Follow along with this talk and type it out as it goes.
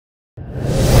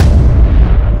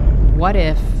What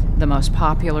if the most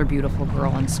popular, beautiful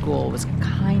girl in school was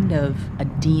kind of a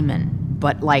demon,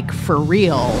 but like for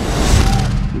real?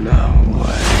 No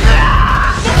way.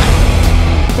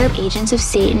 They're agents of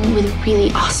Satan with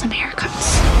really awesome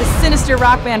haircuts. The sinister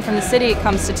rock band from the city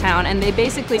comes to town, and they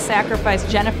basically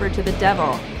sacrifice Jennifer to the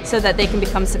devil so that they can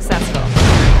become successful.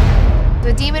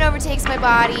 The demon overtakes my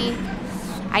body.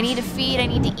 I need to feed, I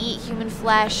need to eat human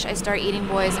flesh. I start eating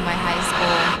boys in my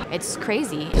high school. It's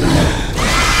crazy.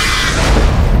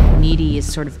 Needy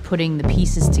is sort of putting the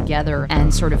pieces together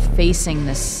and sort of facing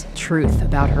this truth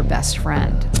about her best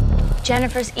friend.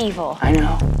 Jennifer's evil. I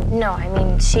know. No, I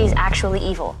mean, she's actually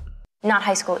evil, not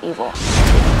high school evil.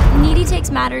 Needy takes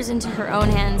matters into her own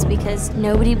hands because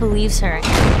nobody believes her.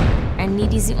 And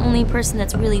Needy's the only person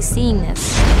that's really seeing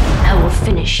this. I will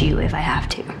finish you if I have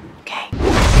to. Okay.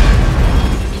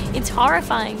 It's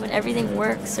horrifying when everything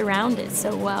works around it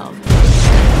so well.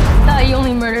 Thought you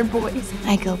only murdered boys.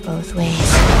 I go both ways.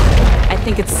 I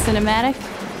think it's cinematic,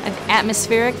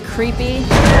 atmospheric, creepy.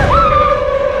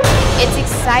 It's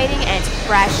exciting and it's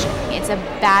fresh. It's a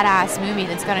badass movie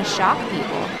that's gonna shock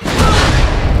people.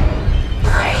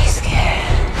 Pretty scared.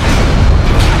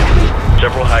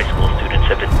 Several high school students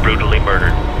have been brutally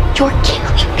murdered. You're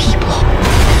killing people.